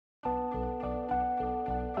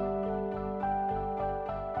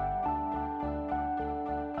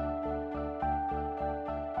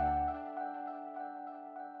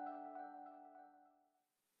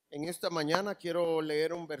esta mañana quiero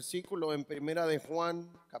leer un versículo en Primera de Juan,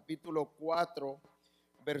 capítulo 4,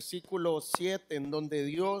 versículo 7, en donde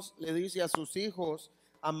Dios le dice a sus hijos: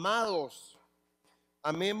 amados,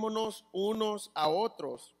 amémonos unos a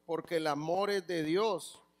otros, porque el amor es de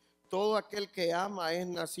Dios. Todo aquel que ama es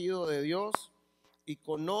nacido de Dios y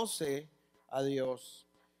conoce a Dios.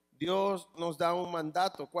 Dios nos da un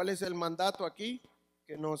mandato. ¿Cuál es el mandato aquí?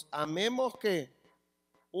 Que nos amemos, ¿qué?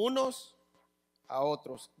 Unos a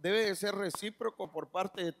otros. ¿Debe de ser recíproco por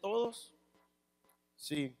parte de todos?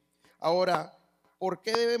 Sí. Ahora, ¿por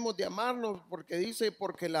qué debemos de amarnos? Porque dice,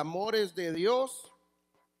 porque el amor es de Dios.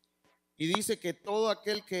 Y dice que todo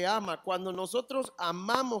aquel que ama, cuando nosotros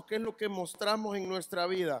amamos, ¿qué es lo que mostramos en nuestra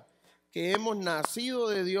vida? Que hemos nacido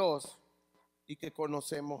de Dios y que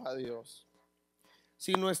conocemos a Dios.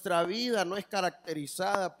 Si nuestra vida no es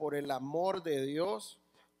caracterizada por el amor de Dios,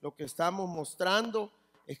 lo que estamos mostrando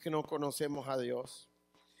es que no conocemos a Dios.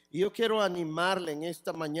 Y yo quiero animarle en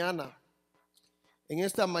esta mañana. En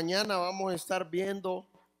esta mañana vamos a estar viendo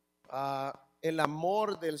el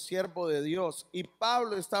amor del siervo de Dios. Y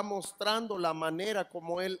Pablo está mostrando la manera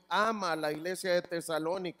como él ama a la iglesia de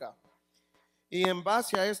Tesalónica. Y en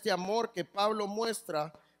base a este amor que Pablo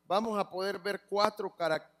muestra, vamos a poder ver 4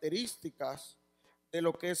 características de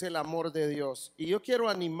lo que es el amor de Dios. Y yo quiero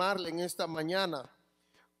animarle en esta mañana.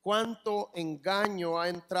 Cuánto engaño ha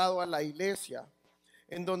entrado a la iglesia,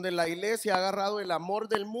 en donde la iglesia ha agarrado el amor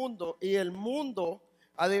del mundo y el mundo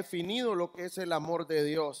ha definido lo que es el amor de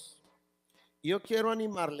Dios. Y yo quiero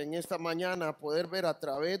animarle en esta mañana a poder ver a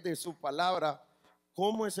través de su palabra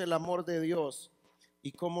cómo es el amor de Dios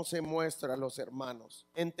y cómo se muestra a los hermanos,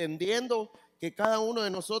 entendiendo que cada uno de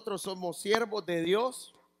nosotros somos siervos de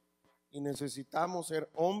Dios y necesitamos ser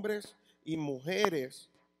hombres y mujeres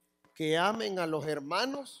que amen a los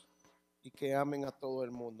hermanos y que amen a todo el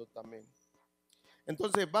mundo también.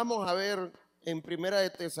 Entonces vamos a ver en Primera de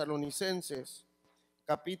Tesalonicenses,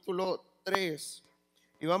 capítulo 3,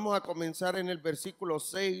 y vamos a comenzar en el versículo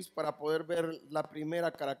 6 para poder ver la primera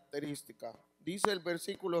característica. Dice el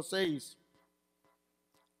versículo 6: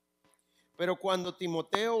 pero cuando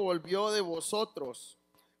Timoteo volvió de vosotros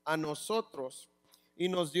a nosotros y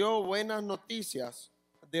nos dio buenas noticias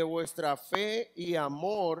de vuestra fe y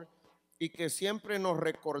amor, y que siempre nos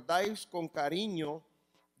recordáis con cariño,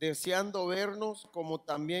 deseando vernos como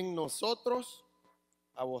también nosotros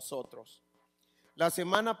a vosotros. La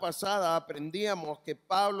semana pasada aprendíamos que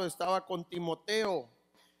Pablo estaba con Timoteo,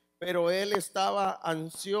 pero él estaba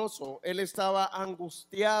ansioso, él estaba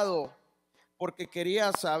angustiado, porque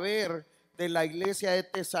quería saber de la iglesia de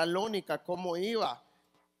Tesalónica cómo iba.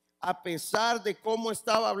 A pesar de cómo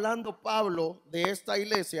estaba hablando Pablo de esta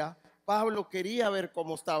iglesia, Pablo quería ver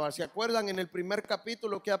cómo estaba. ¿Se acuerdan en el primer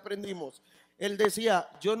capítulo que aprendimos? Él decía: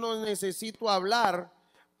 yo no necesito hablar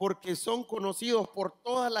porque son conocidos por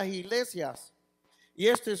todas las iglesias. Y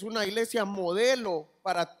esta es una iglesia modelo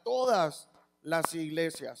para todas las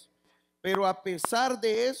iglesias. Pero a pesar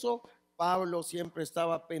de eso, Pablo siempre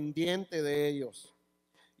estaba pendiente de ellos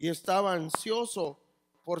y estaba ansioso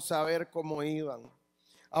por saber cómo iban.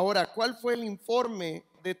 Ahora, ¿cuál fue el informe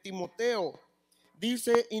de Timoteo?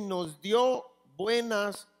 Dice, y nos dio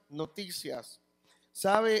buenas noticias.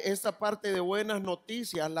 ¿Sabe esta parte de buenas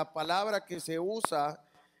noticias? La palabra que se usa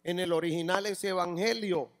en el original es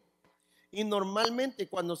evangelio. Y normalmente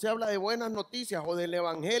cuando se habla de buenas noticias o del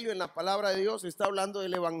evangelio en la palabra de Dios, se está hablando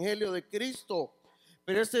del evangelio de Cristo.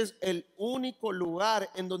 Pero este es el único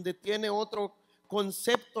lugar en donde tiene otro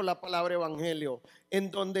concepto la palabra evangelio,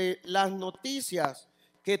 en donde las noticias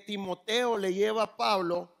que Timoteo le lleva a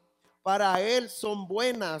Pablo, para él son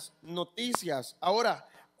buenas noticias. Ahora,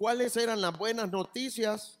 ¿cuáles eran las buenas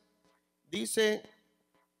noticias? Dice,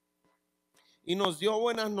 y nos dio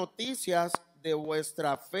buenas noticias de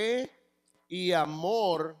vuestra fe y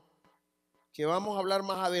amor, que vamos a hablar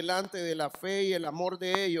más adelante de la fe y el amor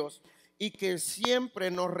de ellos, y que siempre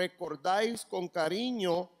nos recordáis con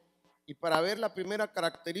cariño. Y para ver la primera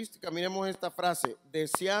característica, miremos esta frase: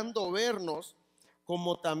 deseando vernos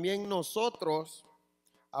como también nosotros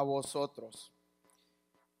a vosotros.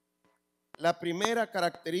 La primera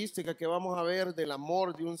característica que vamos a ver del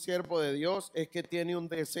amor de un siervo de Dios es que tiene un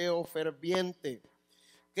deseo ferviente.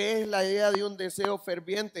 ¿Qué es la idea de un deseo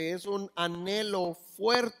ferviente? Es un anhelo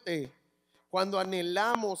fuerte. Cuando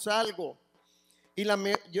anhelamos algo. Y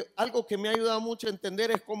algo que me ha ayudado mucho a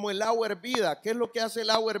entender es como el agua hervida. ¿Qué es lo que hace el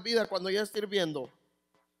agua hervida cuando ya está hirviendo?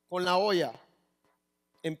 Con la olla.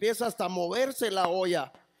 Empieza hasta a moverse la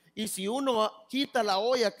olla. Y si uno quita la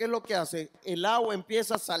olla, ¿qué es lo que hace? El agua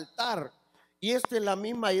empieza a saltar. Y esta es la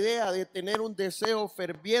misma idea de tener un deseo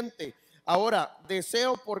ferviente. Ahora,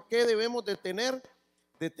 deseo, ¿por qué debemos de tener?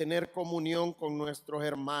 de tener comunión con nuestros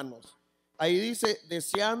hermanos. Ahí dice,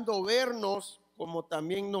 deseando vernos como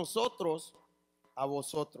también nosotros a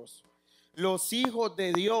vosotros. Los hijos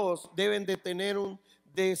de Dios deben de tener un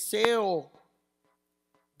deseo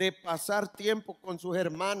de pasar tiempo con sus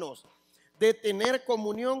hermanos, de tener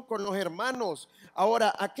comunión con los hermanos.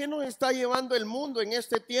 Ahora, ¿a qué nos está llevando el mundo en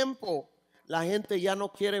este tiempo? La gente ya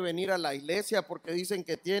no quiere venir a la iglesia porque dicen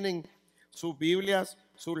que tienen sus Biblias,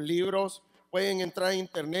 sus libros, pueden entrar a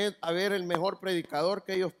internet a ver el mejor predicador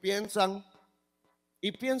que ellos piensan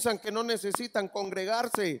y piensan que no necesitan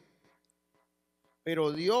congregarse.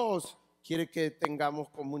 Pero Dios quiere que tengamos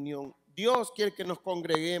comunión. Dios quiere que nos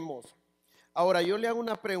congreguemos. Ahora yo le hago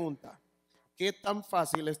una pregunta. ¿Qué tan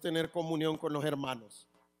fácil es tener comunión con los hermanos?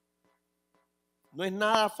 No es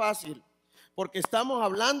nada fácil, porque estamos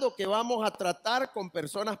hablando que vamos a tratar con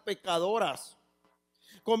personas pecadoras,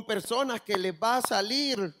 con personas que les va a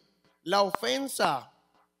salir la ofensa.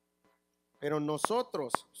 Pero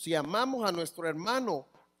nosotros, si amamos a nuestro hermano,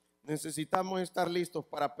 necesitamos estar listos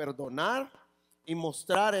para perdonar y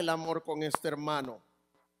mostrar el amor con este hermano.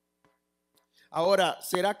 Ahora,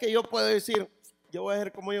 ¿será que yo puedo decir, yo voy a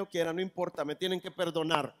hacer como yo quiera, no importa, me tienen que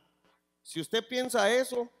perdonar? Si usted piensa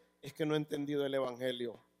eso, es que no ha entendido el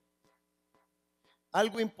evangelio.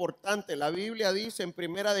 Algo importante, la Biblia dice en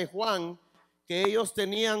Primera de Juan que ellos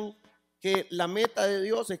tenían que la meta de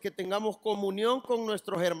Dios es que tengamos comunión con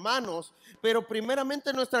nuestros hermanos, pero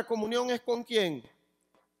primeramente nuestra comunión es ¿con quién?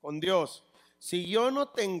 Con Dios. Si yo no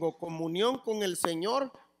tengo comunión con el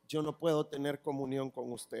Señor, yo no puedo tener comunión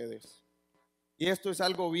con ustedes. Y esto es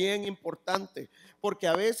algo bien importante, porque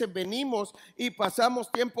a veces venimos y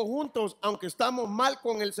pasamos tiempo juntos, aunque estamos mal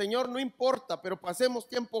con el Señor, no importa, pero pasemos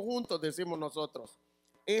tiempo juntos, decimos nosotros.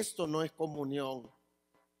 Esto no es comunión.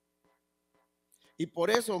 Y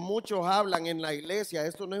por eso muchos hablan en la iglesia,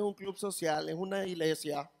 esto no es un club social, es una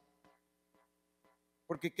iglesia.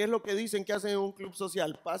 Porque ¿qué es lo que dicen que hacen en un club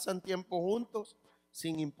social? Pasan tiempo juntos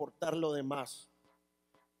sin importar lo demás.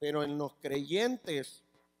 Pero en los creyentes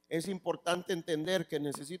es importante entender que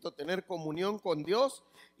necesito tener comunión con Dios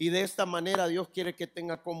y de esta manera Dios quiere que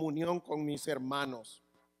tenga comunión con mis hermanos.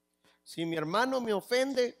 Si mi hermano me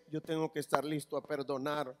ofende, yo tengo que estar listo a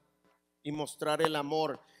perdonar y mostrar el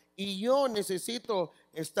amor. Y yo necesito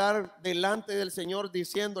estar delante del Señor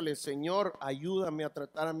diciéndole, Señor, ayúdame a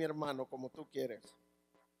tratar a mi hermano como tú quieres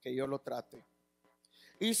que yo lo trate.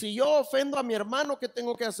 Y si yo ofendo a mi hermano, ¿qué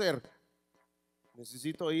tengo que hacer?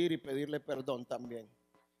 Necesito ir y pedirle perdón también.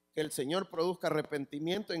 Que el Señor produzca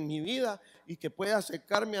arrepentimiento en mi vida y que pueda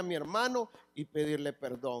acercarme a mi hermano y pedirle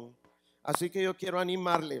perdón. Así que yo quiero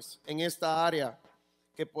animarles en esta área,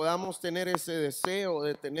 que podamos tener ese deseo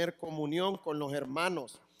de tener comunión con los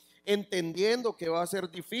hermanos, entendiendo que va a ser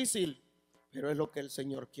difícil, pero es lo que el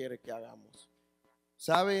Señor quiere que hagamos.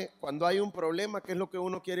 ¿Sabe? Cuando hay un problema, ¿qué es lo que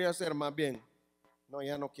uno quiere hacer más bien? No,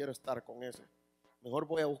 ya no quiero estar con ese. Mejor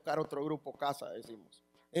voy a buscar otro grupo casa, decimos.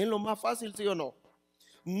 ¿Es lo más fácil, sí o no?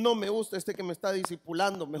 No me gusta este que me está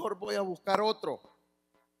discipulando, mejor voy a buscar otro.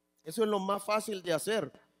 Eso es lo más fácil de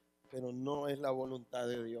hacer, pero no es la voluntad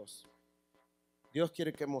de Dios. Dios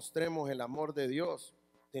quiere que mostremos el amor de Dios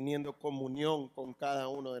teniendo comunión con cada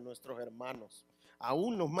uno de nuestros hermanos,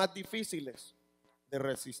 aún los más difíciles de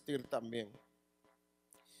resistir también.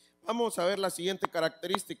 Vamos a ver la siguiente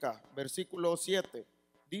característica, versículo 7.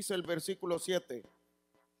 Dice el versículo 7: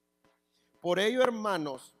 por ello,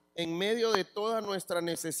 hermanos, en medio de toda nuestra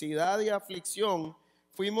necesidad y aflicción,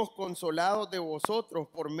 fuimos consolados de vosotros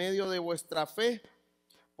por medio de vuestra fe,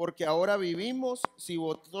 porque ahora vivimos si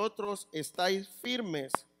vosotros estáis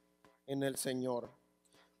firmes en el Señor.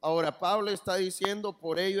 Ahora Pablo está diciendo,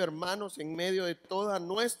 por ello, hermanos, en medio de toda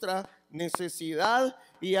nuestra necesidad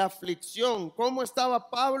y aflicción. ¿Cómo estaba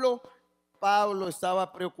Pablo? Pablo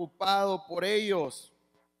estaba preocupado por ellos.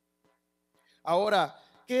 Ahora,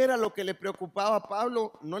 ¿qué era lo que le preocupaba a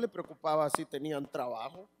Pablo? No le preocupaba si tenían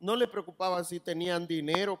trabajo, no le preocupaba si tenían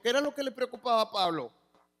dinero. ¿Qué era lo que le preocupaba a Pablo?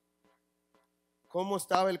 ¿Cómo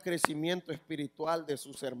estaba el crecimiento espiritual de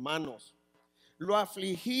sus hermanos? Lo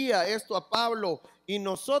afligía esto a Pablo, y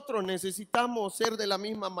nosotros necesitamos ser de la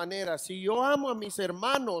misma manera. Si yo amo a mis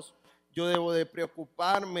hermanos, yo debo de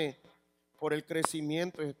preocuparme por el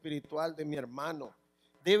crecimiento espiritual de mi hermano.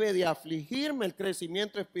 Debe de afligirme el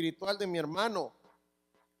crecimiento espiritual de mi hermano.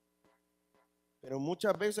 Pero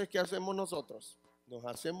muchas veces, ¿qué hacemos nosotros? Nos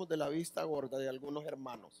hacemos de la vista gorda de algunos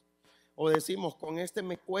hermanos. O decimos, con este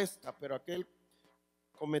me cuesta, pero aquel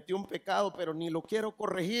cometió un pecado, pero ni lo quiero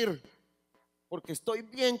corregir, porque estoy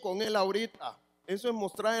bien con él ahorita. Eso es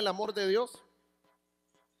mostrar el amor de Dios.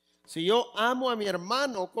 Si yo amo a mi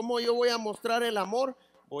hermano, ¿cómo yo voy a mostrar el amor?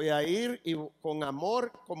 Voy a ir y con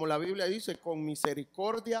amor, como la Biblia dice, con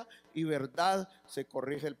misericordia y verdad se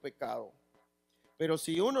corrige el pecado. Pero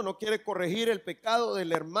si uno no quiere corregir el pecado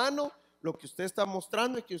del hermano, lo que usted está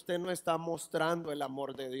mostrando es que usted no está mostrando el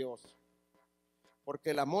amor de Dios.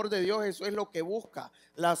 Porque el amor de Dios, eso es lo que busca,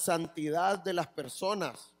 la santidad de las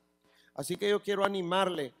personas. Así que yo quiero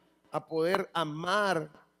animarle a poder amar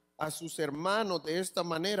a sus hermanos de esta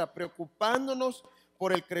manera, preocupándonos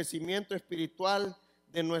por el crecimiento espiritual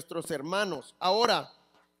de nuestros hermanos. Ahora,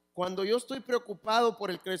 cuando yo estoy preocupado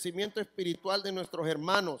por el crecimiento espiritual de nuestros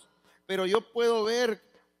hermanos, pero yo puedo ver,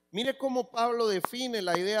 mire cómo Pablo define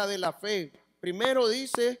la idea de la fe. Primero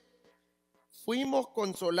dice, fuimos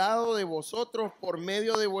consolados de vosotros por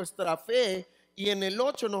medio de vuestra fe. Y en el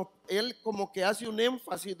 8 él como que hace un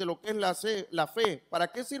énfasis de lo que es la fe.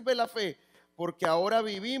 ¿Para qué sirve la fe? Porque ahora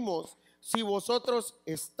vivimos si vosotros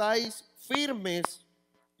estáis firmes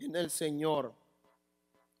en el Señor.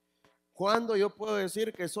 ¿Cuándo yo puedo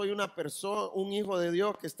decir que soy una persona, un hijo de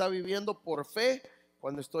Dios que está viviendo por fe?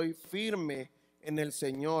 Cuando estoy firme en el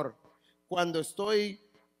Señor, cuando estoy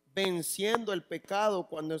venciendo el pecado,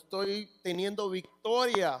 cuando estoy teniendo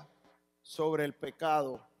victoria sobre el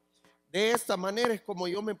pecado. De esta manera es como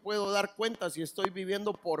yo me puedo dar cuenta si estoy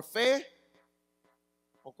viviendo por fe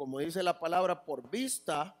o, como dice la palabra, por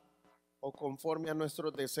vista o conforme a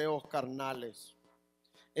nuestros deseos carnales.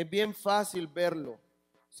 Es bien fácil verlo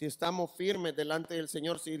si estamos firmes delante del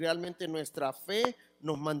Señor, si realmente nuestra fe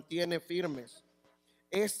nos mantiene firmes.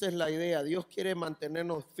 Esta es la idea. Dios quiere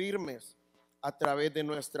mantenernos firmes a través de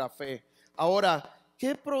nuestra fe. Ahora,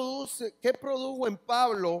 ¿qué produjo en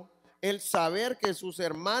Pablo el saber que sus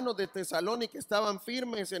hermanos de Tesalónica estaban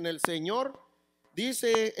firmes en el Señor?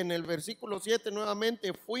 Dice en el versículo 7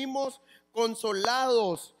 nuevamente, fuimos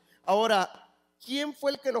consolados. Ahora, ¿quién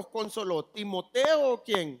fue el que los consoló? ¿Timoteo o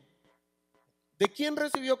quién? ¿De quién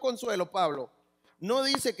recibió consuelo Pablo? No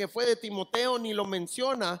dice que fue de Timoteo ni lo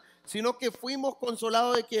menciona, sino que fuimos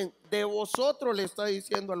consolados de quién? De vosotros, le está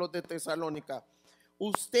diciendo a los de Tesalónica.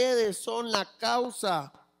 Ustedes son la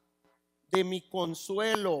causa de mi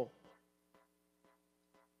consuelo.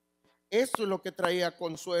 Esto es lo que traía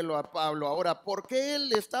consuelo a Pablo. Ahora, ¿por qué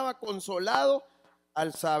él estaba consolado?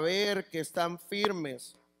 Al saber que están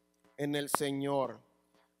firmes en el Señor.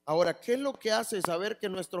 Ahora, ¿qué es lo que hace saber que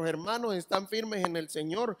nuestros hermanos están firmes en el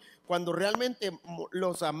Señor cuando realmente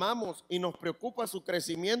los amamos y nos preocupa su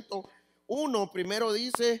crecimiento? Primero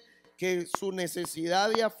dice que su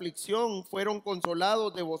necesidad y aflicción fueron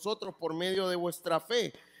consolados de vosotros por medio de vuestra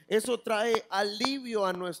fe. Eso trae alivio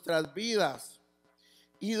a nuestras vidas.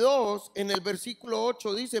 Y 2, en el versículo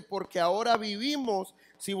 8 dice, porque ahora vivimos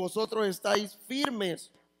si vosotros estáis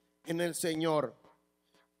firmes en el Señor.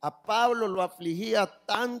 A Pablo lo afligía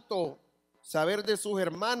tanto saber de sus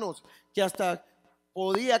hermanos que hasta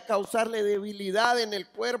podía causarle debilidad en el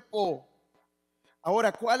cuerpo.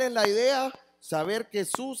 Ahora, ¿cuál es la idea? Saber que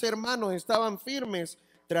sus hermanos estaban firmes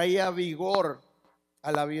traía vigor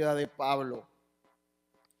a la vida de Pablo.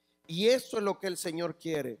 Y eso es lo que el Señor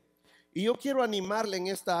quiere. Y yo quiero animarle en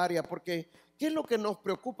esta área porque ¿qué es lo que nos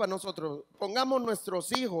preocupa a nosotros? Pongamos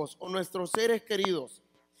nuestros hijos o nuestros seres queridos.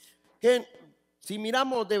 Que si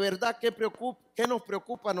miramos de verdad qué nos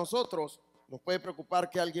preocupa a nosotros, nos puede preocupar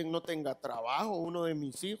que alguien no tenga trabajo, uno de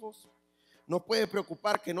mis hijos. Nos puede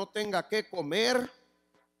preocupar que no tenga qué comer.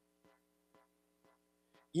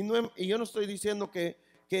 Y yo no estoy diciendo que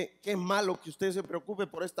es malo que usted se preocupe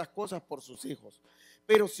por estas cosas por sus hijos.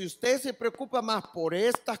 Pero si usted se preocupa más por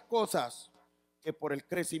estas cosas que por el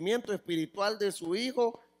crecimiento espiritual de su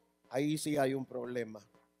hijo, ahí sí hay un problema.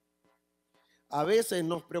 A veces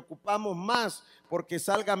nos preocupamos más porque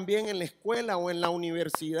salgan bien en la escuela o en la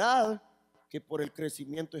universidad que por el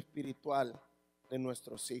crecimiento espiritual de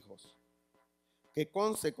nuestros hijos. Que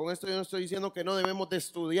conste, con esto yo no estoy diciendo que no debemos de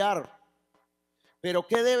estudiar, pero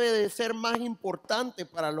 ¿qué debe de ser más importante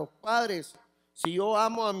para los padres si yo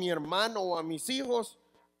amo a mi hermano o a mis hijos?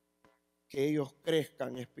 Que ellos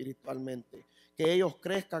crezcan espiritualmente, que ellos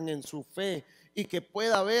crezcan en su fe y que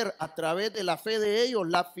pueda ver a través de la fe de ellos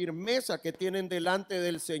la firmeza que tienen delante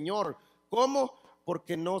del Señor. ¿Cómo?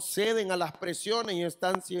 Porque no ceden a las presiones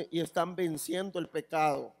y están venciendo el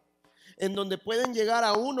pecado. En donde pueden llegar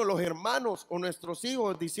a uno los hermanos o nuestros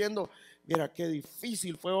hijos diciendo, mira qué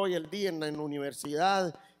difícil fue hoy el día en la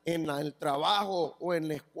universidad, en el trabajo o en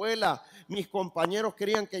la escuela. Mis compañeros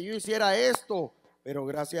querían que yo hiciera esto, pero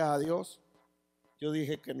gracias a Dios yo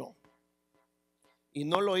dije que no. Y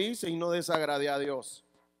no lo hice y no desagradé a Dios.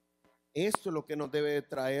 Esto es lo que nos debe de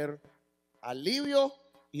traer alivio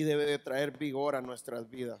y debe de traer vigor a nuestras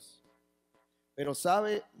vidas. Pero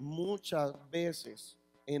sabe, muchas veces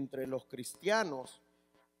entre los cristianos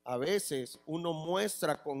a veces uno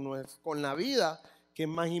muestra con la vida que es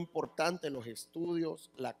más importante los estudios,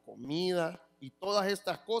 la comida y todas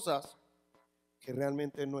estas cosas, que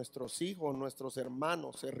realmente nuestros hijos, nuestros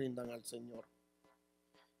hermanos se rindan al Señor.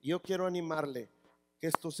 Y yo quiero animarle que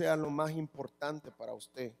esto sea lo más importante para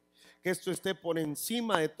usted, que esto esté por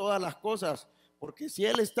encima de todas las cosas, porque si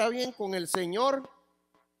Él está bien con el Señor,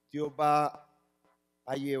 Dios va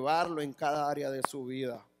a llevarlo en cada área de su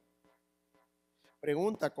vida.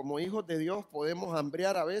 Pregunta, ¿como hijos de Dios podemos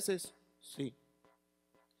hambrear a veces? Sí.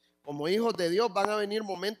 Como hijos de Dios van a venir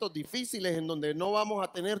momentos difíciles en donde no vamos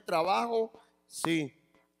a tener trabajo, sí.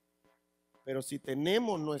 Pero si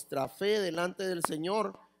tenemos nuestra fe delante del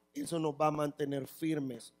Señor, eso nos va a mantener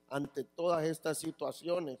firmes ante todas estas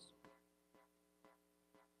situaciones.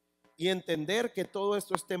 Y entender que todo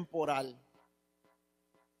esto es temporal.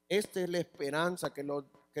 Esta es la esperanza que los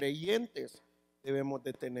creyentes debemos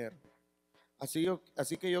de tener.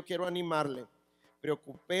 Así que yo quiero animarle.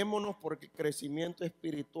 Preocupémonos por el crecimiento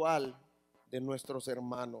espiritual de nuestros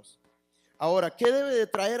hermanos. Ahora, ¿qué debe de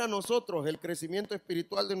traer a nosotros el crecimiento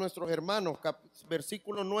espiritual de nuestros hermanos?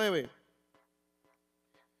 Versículo 9.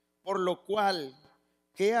 Por lo cual,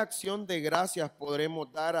 ¿qué acción de gracias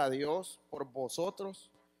podremos dar a Dios por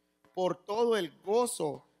vosotros? Por todo el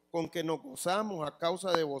gozo con que nos gozamos a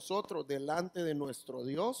causa de vosotros delante de nuestro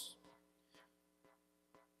Dios.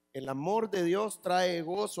 El amor de Dios trae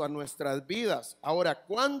gozo a nuestras vidas. Ahora,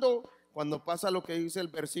 ¿cuándo? Cuando pasa lo que dice el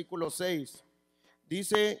versículo 6.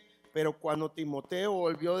 Dice, pero cuando Timoteo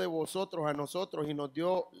volvió de vosotros a nosotros y nos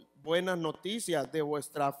dio buenas noticias de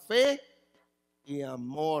vuestra fe y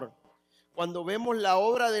amor. Cuando vemos la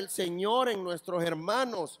obra del Señor en nuestros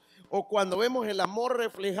hermanos, o cuando vemos el amor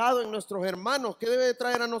reflejado en nuestros hermanos, ¿qué debe de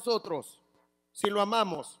traer a nosotros? Si lo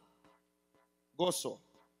amamos, gozo.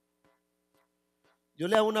 Yo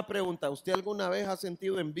le hago una pregunta. ¿Usted alguna vez ha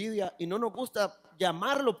sentido envidia? Y no nos gusta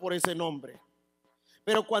llamarlo por ese nombre.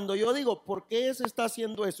 Pero cuando yo digo, ¿por qué se está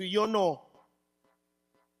haciendo eso? Y yo no.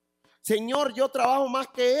 Señor, yo trabajo más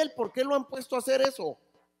que él. ¿Por qué lo han puesto a hacer eso?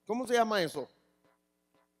 ¿Cómo se llama eso?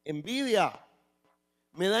 Envidia.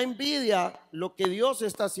 Me da envidia lo que Dios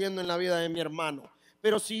está haciendo en la vida de mi hermano.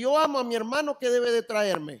 Pero si yo amo a mi hermano, ¿qué debe de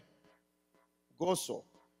traerme? Gozo.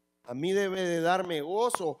 A mí debe de darme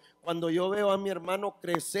gozo cuando yo veo a mi hermano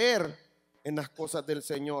crecer en las cosas del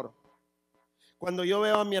Señor. Cuando yo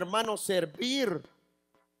veo a mi hermano servir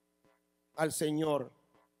al Señor.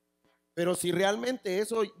 Pero si realmente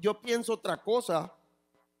eso yo pienso otra cosa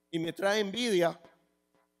y me trae envidia,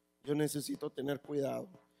 yo necesito tener cuidado,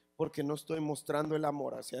 porque no estoy mostrando el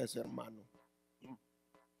amor hacia ese hermano.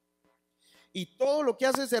 Y todo lo que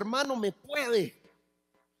hace ese hermano me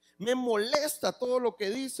molesta todo lo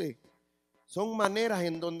que dice. Son maneras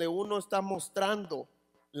en donde uno está mostrando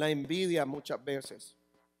la envidia muchas veces.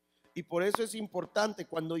 Y por eso es importante,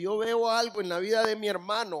 cuando yo veo algo en la vida de mi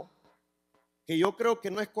hermano que yo creo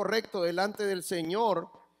que no es correcto delante del Señor,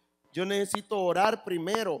 yo necesito orar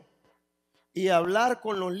primero y hablar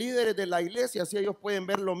con los líderes de la iglesia, si ellos pueden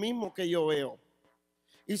ver lo mismo que yo veo.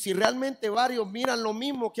 Y si realmente varios miran lo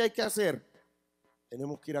mismo, ¿qué hay que hacer?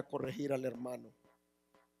 Tenemos que ir a corregir al hermano.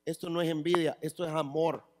 Esto no es envidia, esto es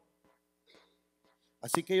amor.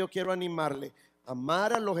 Así que yo quiero animarle a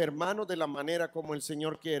amar a los hermanos de la manera como el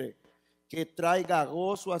Señor quiere, que traiga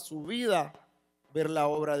gozo a su vida ver la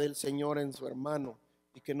obra del Señor en su hermano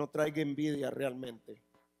y que no traiga envidia realmente.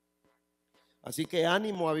 Así que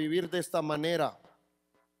ánimo a vivir de esta manera.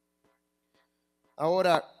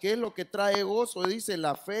 Ahora, ¿qué es lo que trae gozo? Dice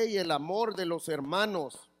la fe y el amor de los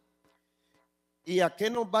hermanos. ¿Y a qué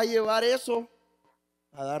nos va a llevar eso?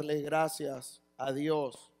 A darle gracias a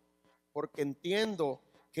Dios, porque entiendo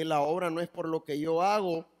que la obra no es por lo que yo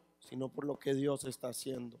hago, sino por lo que Dios está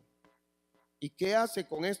haciendo. ¿Y qué hace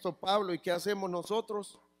con esto Pablo y qué hacemos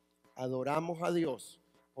nosotros? Adoramos a Dios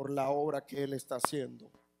por la obra que Él está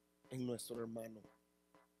haciendo en nuestro hermano.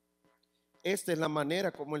 Esta es la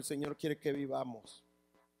manera como el Señor quiere que vivamos,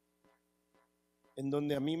 en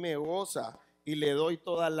donde a mí me goza y le doy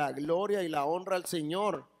toda la gloria y la honra al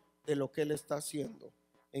Señor de lo que Él está haciendo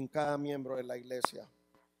en cada miembro de la iglesia.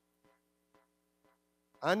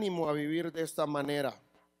 Ánimo a vivir de esta manera.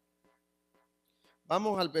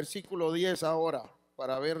 Vamos al versículo 10 ahora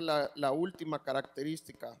para ver la última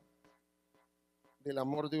característica del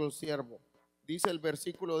amor de un siervo. Dice el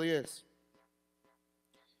versículo 10: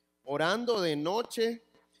 orando de noche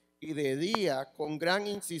y de día con gran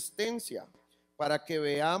insistencia, para que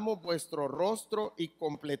veamos vuestro rostro y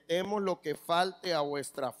completemos lo que falte a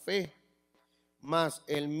vuestra fe. Mas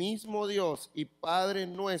el mismo Dios y Padre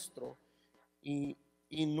nuestro y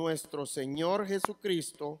nuestro Señor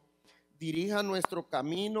Jesucristo dirija nuestro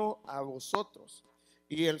camino a vosotros.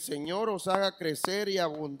 Y el Señor os haga crecer y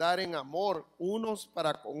abundar en amor unos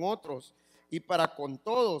para con otros y para con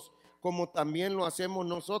todos, como también lo hacemos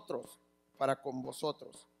nosotros para con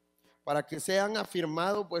vosotros, para que sean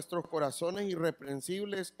afirmados vuestros corazones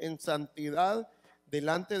irreprensibles en santidad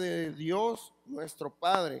delante de Dios nuestro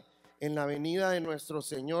Padre, en la venida de nuestro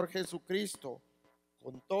Señor Jesucristo,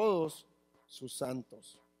 con todos sus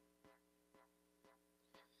santos.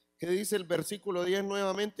 ¿Qué dice el versículo 10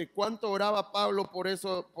 nuevamente? ¿Cuánto oraba Pablo por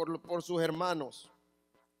eso, por sus hermanos?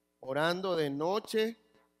 Orando de noche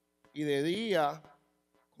y de día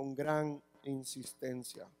con gran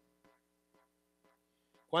insistencia.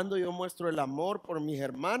 Cuando yo muestro el amor por mis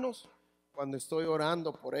hermanos, cuando estoy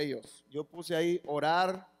orando por ellos. Yo puse ahí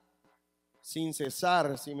orar sin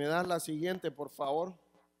cesar. Si me das la siguiente, por favor.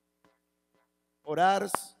 Orar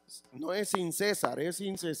no es sin cesar, es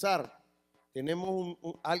sin cesar. Tenemos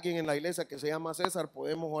alguien en la iglesia que se llama César,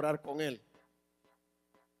 podemos orar con él.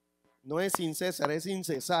 No es sin cesar, es sin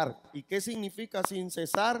cesar. ¿Y qué significa sin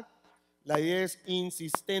cesar? La idea es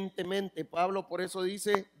insistentemente. Pablo por eso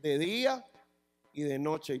dice de día y de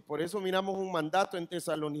noche. Y por eso miramos un mandato en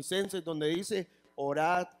Tesalonicenses donde dice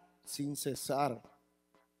orad sin cesar.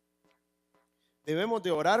 Debemos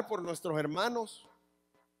de orar por nuestros hermanos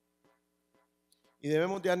y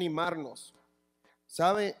debemos de animarnos.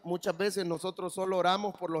 ¿Sabe? Muchas veces nosotros solo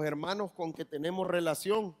oramos por los hermanos con que tenemos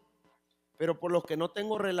relación, pero por los que no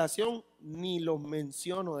tengo relación ni los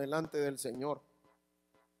menciono delante del Señor,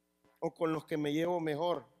 o con los que me llevo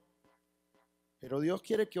mejor. Pero Dios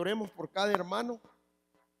quiere que oremos por cada hermano.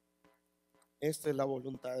 Esta es la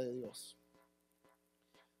voluntad de Dios.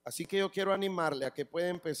 Así que yo quiero animarle a que pueda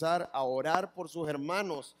empezar a orar por sus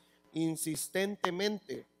hermanos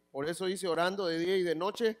insistentemente. Por eso dice orando de día y de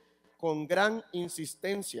noche con gran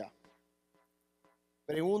insistencia.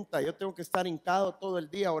 Pregunta, ¿yo tengo que estar hincado todo el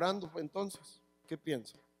día orando entonces? ¿Qué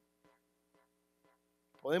piensa?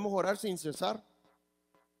 ¿Podemos orar sin cesar?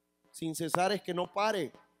 Sin cesar es que no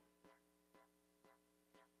pare.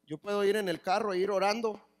 Yo puedo ir en el carro e ir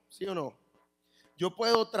orando, ¿sí o no? Yo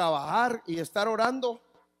puedo trabajar y estar orando.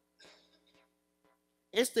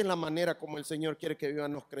 Esta es la manera como el Señor quiere que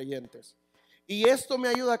vivan los creyentes. Y esto me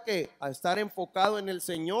ayuda ¿a qué? A estar enfocado en el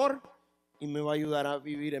Señor y me va a ayudar a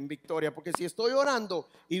vivir en victoria. Porque si estoy orando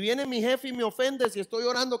y viene mi jefe y me ofende, si estoy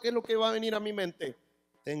orando, ¿qué es lo que va a venir a mi mente?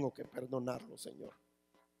 Tengo que perdonarlo, Señor.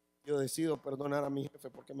 Yo decido perdonar a mi jefe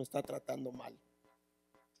porque me está tratando mal.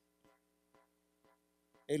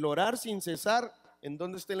 El orar sin cesar, ¿en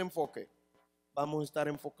dónde está el enfoque? Vamos a estar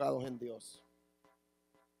enfocados en Dios.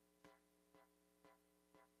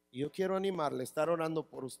 Y yo quiero animarle a estar orando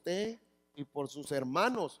por usted y por sus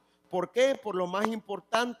hermanos. ¿Por qué? Por lo más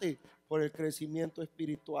importante, por el crecimiento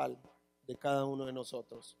espiritual de cada uno de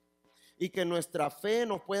nosotros. Y que nuestra fe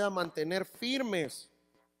nos pueda mantener firmes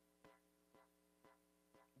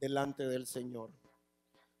delante del Señor.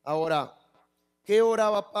 Ahora, ¿qué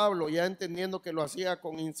oraba Pablo? Ya entendiendo que lo hacía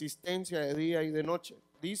con insistencia de día y de noche.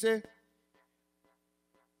 Dice,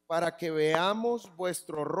 para que veamos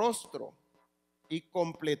vuestro rostro y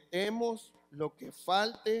completemos lo que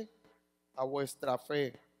falte a vuestra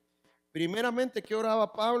fe. Primeramente, ¿qué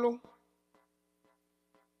oraba Pablo?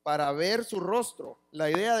 Para ver su rostro. La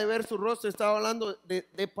idea de ver su rostro, estaba hablando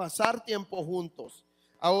de pasar tiempo juntos.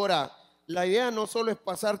 Ahora, la idea no solo es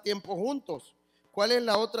pasar tiempo juntos. ¿Cuál es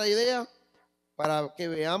la otra idea? Para que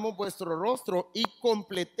veamos vuestro rostro y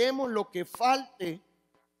completemos lo que falte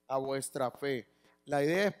a vuestra fe. La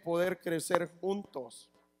idea es poder crecer juntos.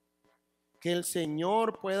 Que el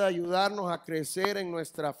Señor pueda ayudarnos a crecer en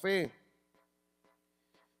nuestra fe.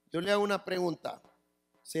 Yo le hago una pregunta.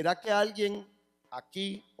 ¿Será que alguien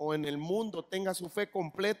aquí o en el mundo tenga su fe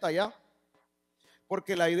completa ya?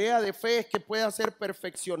 Porque la idea de fe es que pueda ser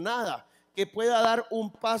perfeccionada, que pueda dar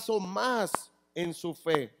un paso más en su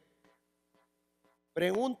fe.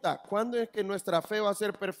 Pregunta, ¿cuándo es que nuestra fe va a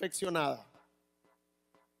ser perfeccionada?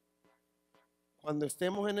 Cuando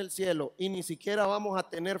estemos en el cielo y ni siquiera vamos a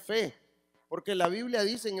tener fe. Porque la Biblia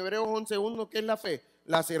dice en Hebreos 11:1 ¿qué es la fe?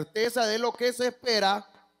 La certeza de lo que se espera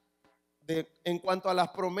en cuanto a las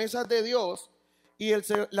promesas de Dios. Y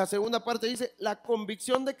la segunda parte dice la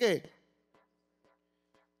convicción de ¿qué?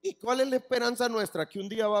 ¿Y cuál es la esperanza nuestra? Que un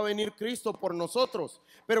día va a venir Cristo por nosotros.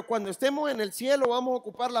 Pero cuando estemos en el cielo, ¿vamos a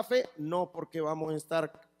ocupar la fe? No, porque vamos a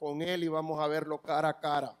estar con Él y vamos a verlo cara a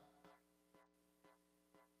cara.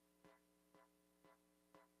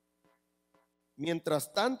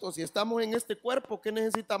 Mientras tanto, si estamos en este cuerpo, ¿qué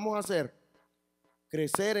necesitamos hacer?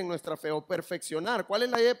 Crecer en nuestra fe o perfeccionar. ¿Cuál es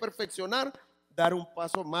la idea de perfeccionar? Dar un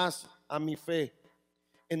paso más a mi fe.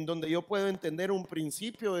 en donde yo puedo entender un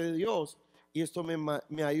principio de Dios y esto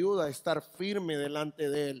me ayuda a estar firme delante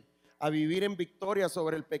de Él, a vivir en victoria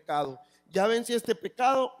sobre el pecado. Ya vencí este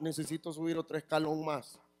pecado, necesito subir otro escalón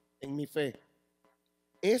más en mi fe.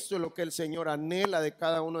 Eso es lo que el Señor anhela de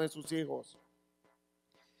cada uno de sus hijos.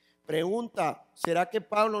 Pregunta, ¿será que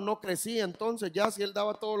Pablo no crecía entonces ya si él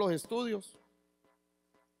daba todos los estudios?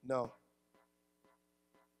 No.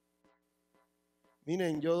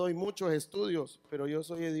 Miren, yo doy muchos estudios, pero yo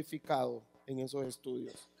soy edificado en esos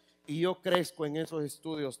estudios. Y yo crezco en esos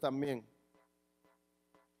estudios también.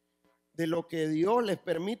 De lo que Dios les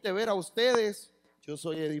permite ver a ustedes, yo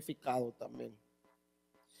soy edificado también.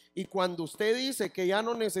 Y cuando usted dice que ya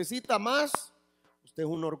no necesita más, usted es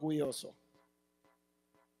un orgulloso.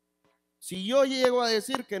 Si yo llego a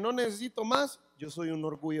decir que no necesito más, yo soy un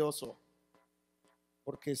orgulloso.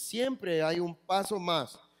 Porque siempre hay un paso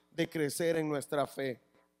más de crecer en nuestra fe.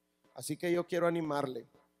 Así que yo quiero animarle.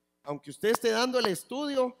 Aunque usted esté dando el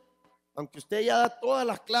estudio, aunque usted ya da todas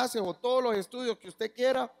las clases o todos los estudios que usted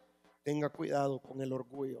quiera, tenga cuidado con el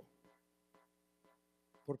orgullo.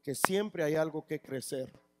 Porque siempre hay algo que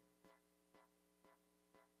crecer.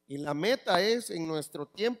 Y la meta es en nuestro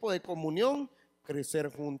tiempo de comunión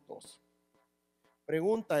crecer juntos.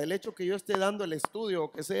 Pregunta, ¿el hecho que yo esté dando el estudio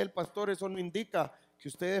o que sea el pastor, eso no indica que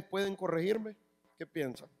ustedes pueden corregirme? ¿Qué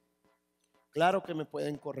piensan? Claro que me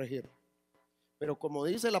pueden corregir. Pero como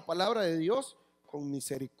dice la palabra de Dios, con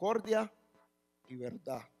misericordia y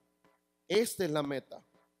verdad. Esta es la meta.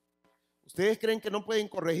 ¿Ustedes creen que no pueden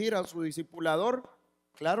corregir a su discipulador?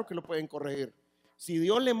 Claro que lo pueden corregir. Si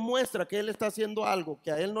Dios les muestra que Él está haciendo algo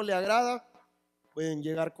que a Él no le agrada, pueden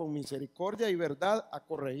llegar con misericordia y verdad a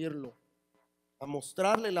corregirlo, a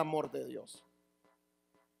mostrarle el amor de Dios.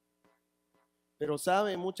 Pero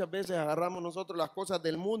sabe, muchas veces agarramos nosotros las cosas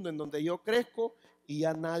del mundo en donde yo crezco y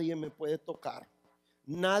ya nadie me puede tocar.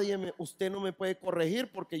 Usted no me puede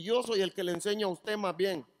corregir porque yo soy el que le enseña a usted más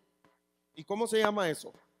bien. ¿Y cómo se llama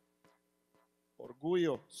eso?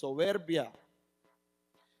 Orgullo, soberbia.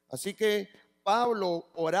 Así que Pablo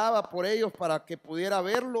oraba por ellos para que pudiera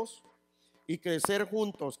verlos y crecer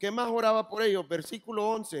juntos. ¿Qué más oraba por ellos? Versículo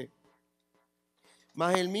 11.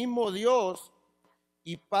 Mas el mismo Dios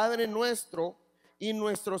y Padre nuestro y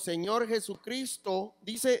nuestro Señor Jesucristo,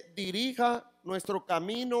 dice, dirija nuestro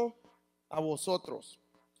camino a vosotros.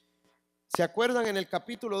 ¿Se acuerdan en el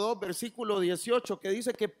capítulo 2, versículo 18, que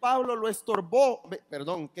dice que Pablo lo estorbó?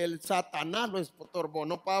 Perdón, que el Satanás lo estorbó,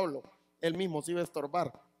 no Pablo, él mismo se iba a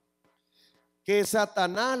estorbar. Que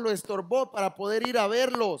Satanás lo estorbó para poder ir a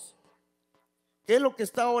verlos. ¿Qué es lo que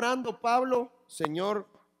está orando Pablo? Señor,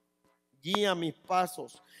 guía mis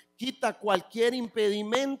pasos, quita cualquier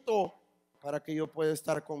impedimento para que yo pueda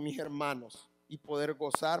estar con mis hermanos y poder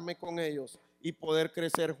gozarme con ellos y poder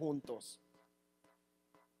crecer juntos.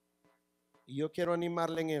 Y yo quiero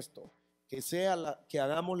animarle en esto, que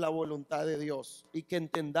hagamos la voluntad de Dios y que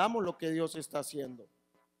entendamos lo que Dios está haciendo.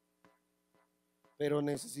 Pero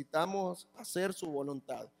necesitamos hacer su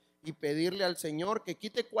voluntad y pedirle al Señor que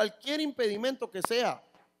quite cualquier impedimento que sea,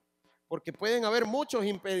 porque pueden haber muchos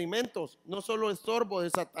impedimentos, no solo el estorbo de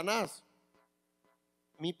Satanás.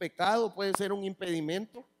 Mi pecado puede ser un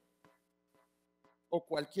impedimento o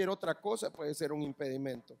cualquier otra cosa puede ser un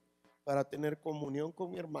impedimento para tener comunión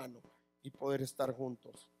con mi hermano y poder estar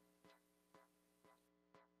juntos.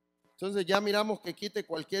 Entonces ya miramos que quite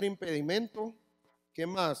cualquier impedimento. ¿Qué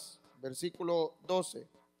más? Versículo 12.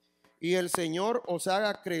 Y el Señor os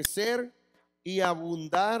haga crecer y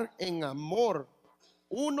abundar en amor,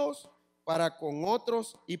 unos para con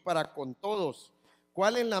otros y para con todos.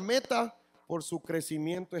 ¿Cuál es la meta? Por su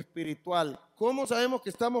crecimiento espiritual. ¿Cómo sabemos que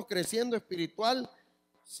estamos creciendo espiritual?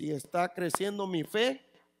 Si está creciendo mi fe,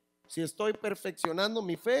 si estoy perfeccionando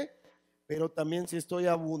mi fe, pero también si estoy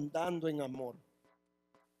abundando en amor.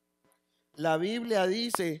 La Biblia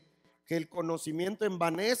dice que el conocimiento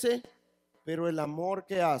envanece, pero el amor,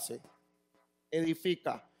 ¿qué hace?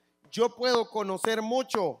 Edifica. Yo puedo conocer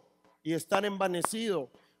mucho y estar envanecido.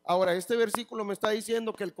 Ahora, este versículo me está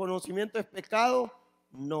diciendo que el conocimiento es pecado.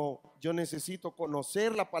 No, yo necesito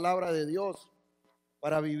conocer la palabra de Dios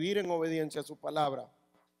para vivir en obediencia a su palabra.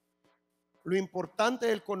 Lo importante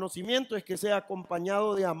del conocimiento es que sea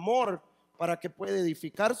acompañado de amor para que pueda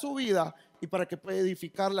edificar su vida y para que pueda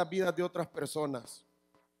edificar las vidas de otras personas.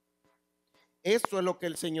 Eso es lo que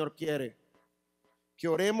el Señor quiere, que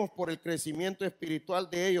oremos por el crecimiento espiritual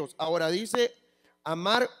de ellos. Ahora dice,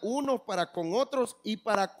 amar unos para con otros y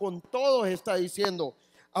para con todos, está diciendo.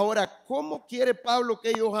 Ahora, ¿cómo quiere Pablo que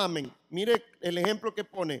ellos amen? Mire el ejemplo que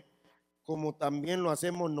pone, como también lo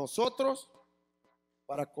hacemos nosotros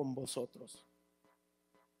para con vosotros.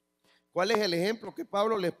 ¿Cuál es el ejemplo que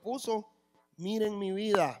Pablo les puso? Miren mi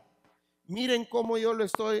vida, miren cómo yo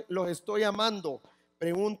los estoy amando.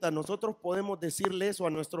 Pregunta, ¿nosotros podemos decirle eso a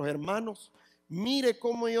nuestros hermanos? Mire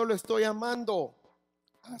cómo yo lo estoy amando.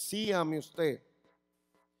 Así ame usted.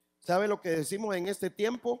 ¿Sabe lo que decimos en este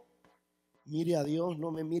tiempo? Mire a Dios,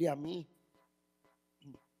 no me mire a mí.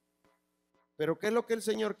 Pero ¿qué es lo que el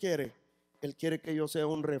Señor quiere? Él quiere que yo sea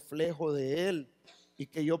un reflejo de Él y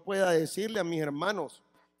que yo pueda decirle a mis hermanos,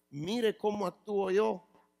 mire cómo actúo yo.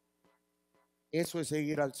 Eso es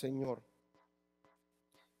seguir al Señor.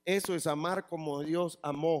 Eso es amar como Dios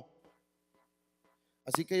amó.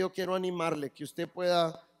 Así que yo quiero animarle que usted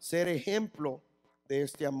pueda ser ejemplo de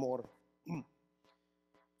este amor.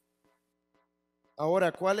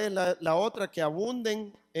 Ahora, ¿cuál es la otra? Que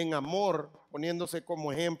abunden en amor, poniéndose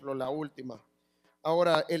como ejemplo, la última.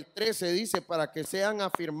 Ahora, el 13 dice, para que sean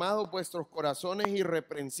afirmados vuestros corazones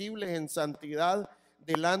irreprensibles en santidad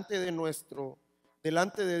delante de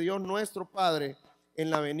Dios nuestro Padre,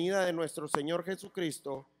 en la venida de nuestro Señor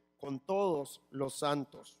Jesucristo, con todos los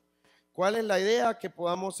santos. ¿Cuál es la idea? Que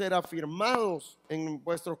podamos ser afirmados en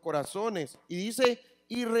vuestros corazones. Y dice,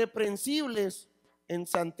 irreprensibles en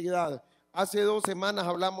santidad. Hace 2 semanas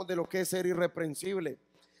hablamos de lo que es ser irreprensible.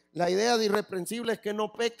 La idea de irreprensible es que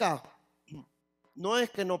no peca. No es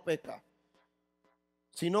que no peca,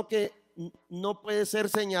 sino que no puede ser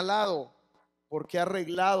señalado porque ha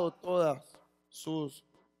arreglado todos sus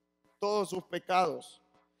pecados.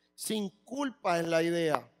 Sin culpa es la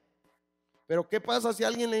idea. Pero ¿qué pasa si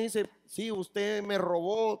alguien le dice, sí, usted me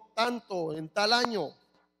robó tanto en tal año?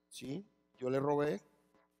 Sí, yo le robé,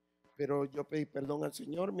 pero yo pedí perdón al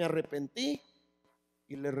Señor, me arrepentí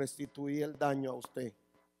y le restituí el daño a usted.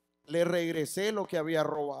 Le regresé lo que había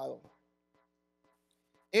robado.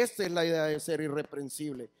 Esta es la idea de ser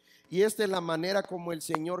irreprensible. Y esta es la manera como el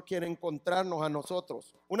Señor quiere encontrarnos a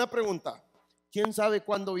nosotros. Una pregunta, ¿quién sabe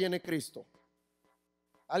cuándo viene Cristo?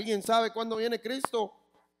 ¿Alguien sabe cuándo viene Cristo?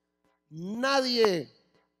 Nadie.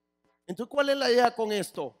 Entonces, ¿cuál es la idea con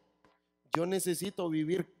esto? Yo necesito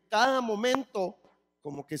vivir cada momento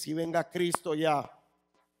como que si venga Cristo ya.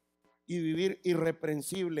 Y vivir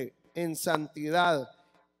irreprensible, en santidad.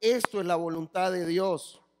 Esto es la voluntad de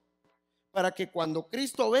Dios. Para que cuando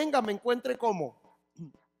Cristo venga me encuentre como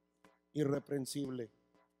irreprensible.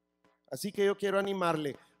 Así que yo quiero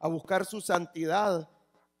animarle a buscar su santidad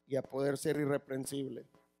y a poder ser irreprensible.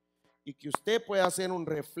 Y que usted pueda ser un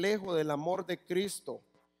reflejo del amor de Cristo.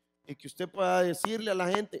 Y que usted pueda decirle a la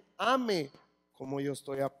gente, ame como yo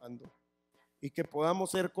estoy amando. Y que podamos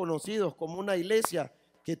ser conocidos como una iglesia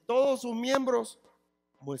que todos sus miembros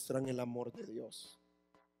muestran el amor de Dios.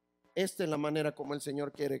 Esta es la manera como el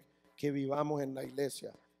Señor quiere que vivamos en la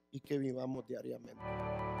iglesia y que vivamos diariamente.